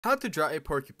How to draw a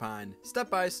porcupine, step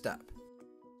by step.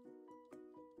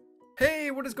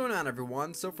 Hey, what is going on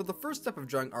everyone? So for the first step of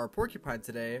drawing our porcupine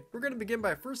today, we're going to begin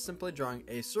by first simply drawing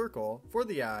a circle for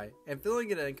the eye and filling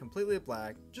it in completely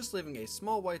black, just leaving a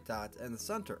small white dot in the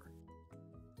center.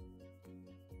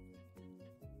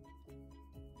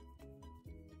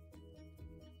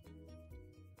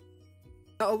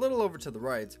 Now a little over to the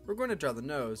right, we're going to draw the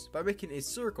nose by making a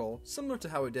circle similar to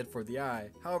how we did for the eye,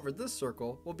 however this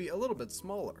circle will be a little bit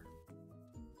smaller.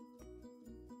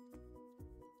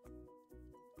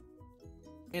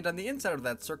 And on the inside of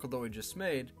that circle that we just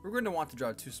made, we're going to want to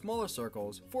draw two smaller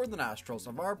circles for the nostrils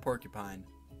of our porcupine.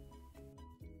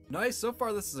 Nice, so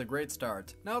far this is a great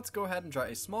start. Now let's go ahead and draw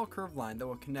a small curved line that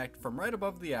will connect from right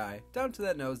above the eye down to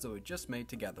that nose that we just made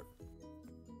together.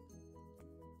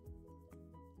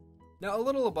 Now a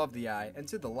little above the eye and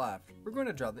to the left, we're going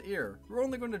to draw the ear. We're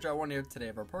only going to draw one ear today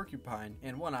of our porcupine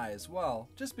and one eye as well,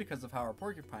 just because of how our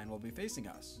porcupine will be facing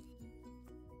us.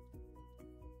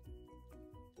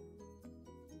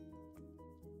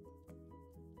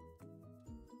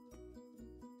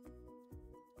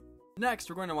 Next,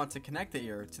 we're going to want to connect the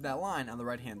ear to that line on the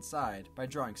right hand side by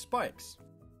drawing spikes.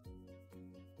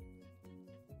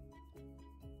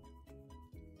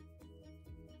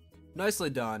 Nicely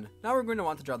done. Now we're going to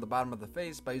want to draw the bottom of the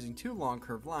face by using two long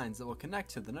curved lines that will connect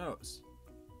to the nose.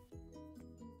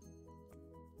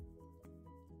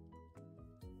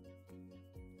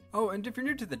 Oh, and if you're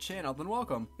new to the channel, then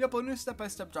welcome. We upload new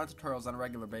step-by-step drawing tutorials on a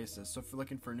regular basis, so if you're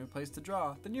looking for a new place to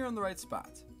draw, then you're in the right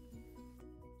spot.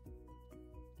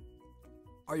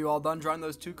 Are you all done drawing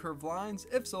those two curved lines?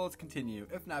 If so, let's continue.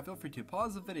 If not, feel free to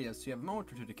pause the video so you have a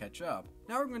moment or two to catch up.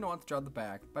 Now we're going to want to draw the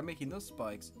back by making those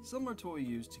spikes similar to what we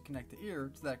used to connect the ear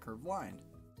to that curved line.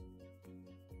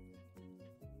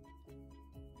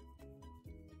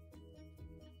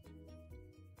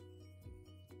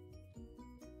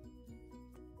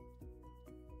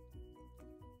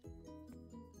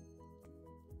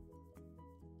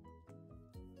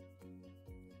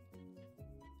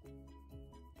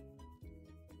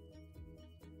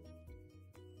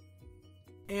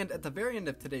 And at the very end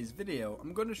of today's video,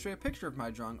 I'm going to show you a picture of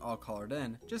my drawing all colored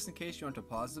in, just in case you want to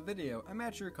pause the video and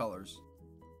match your colors.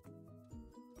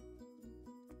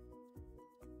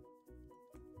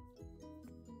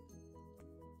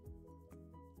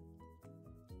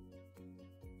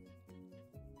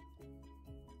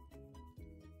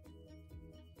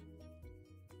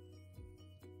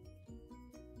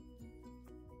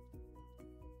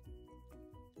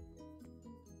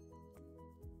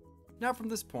 Now from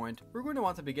this point, we're going to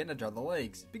want to begin to draw the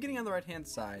legs. Beginning on the right hand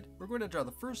side, we're going to draw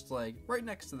the first leg right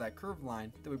next to that curved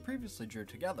line that we previously drew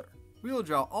together. We will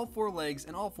draw all four legs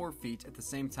and all 4 feet at the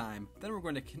same time, then we're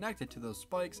going to connect it to those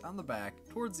spikes on the back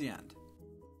towards the end.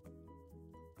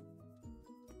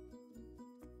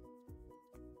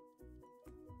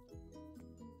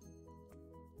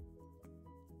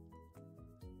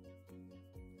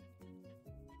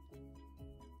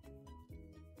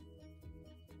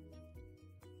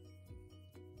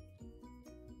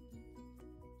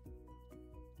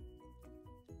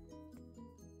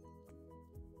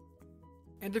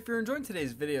 And if you're enjoying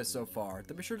today's video so far,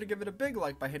 then be sure to give it a big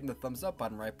like by hitting the thumbs up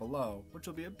button right below, which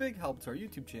will be a big help to our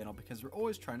YouTube channel because we're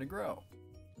always trying to grow.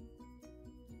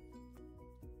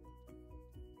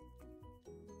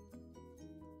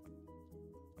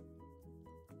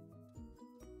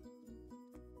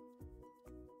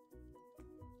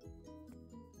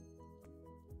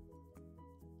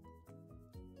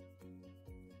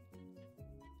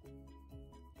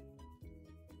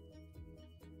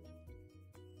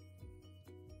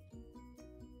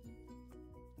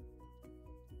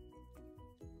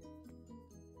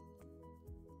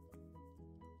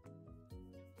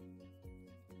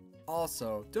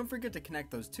 Also, don't forget to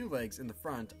connect those two legs in the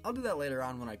front. I'll do that later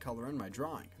on when I color in my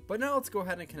drawing. But now let's go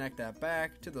ahead and connect that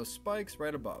back to those spikes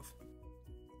right above.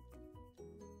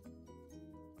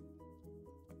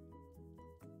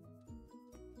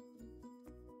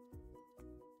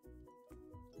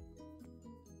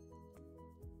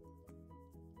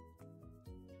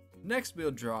 Next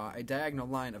we'll draw a diagonal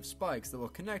line of spikes that will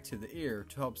connect to the ear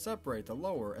to help separate the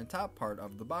lower and top part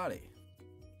of the body.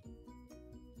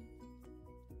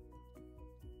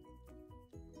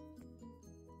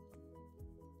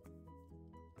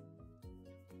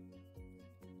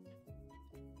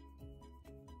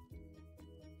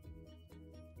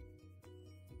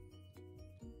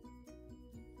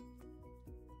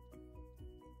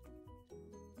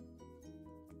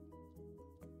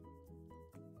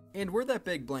 And where that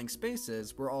big blank space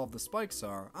is, where all of the spikes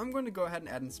are, I'm going to go ahead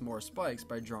and add in some more spikes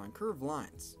by drawing curved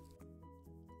lines.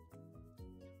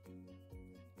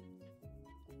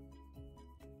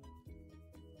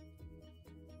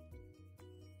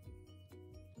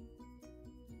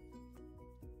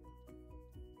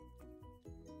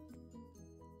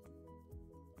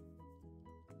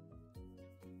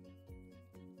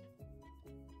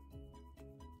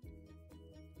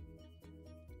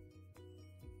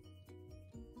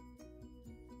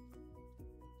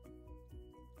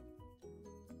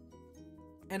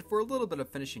 And for a little bit of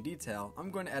finishing detail, I'm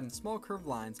going to add in small curved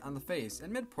lines on the face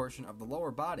and mid portion of the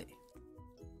lower body.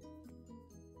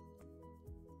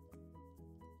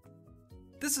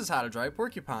 This is how to draw a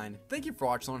porcupine. Thank you for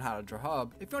watching Learn How to Draw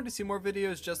Hub. If you want to see more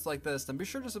videos just like this, then be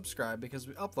sure to subscribe because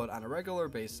we upload on a regular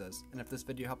basis. And if this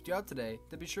video helped you out today,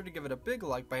 then be sure to give it a big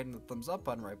like by hitting the thumbs up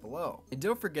button right below. And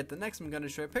don't forget that next I'm going to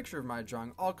show a picture of my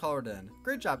drawing all colored in.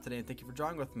 Great job today and thank you for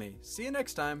drawing with me. See you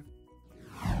next time.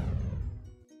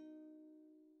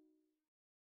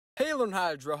 Hey Learn How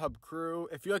to Draw Hub crew,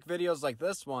 if you like videos like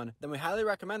this one, then we highly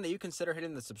recommend that you consider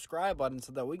hitting the subscribe button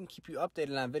so that we can keep you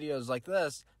updated on videos like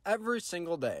this every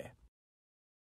single day.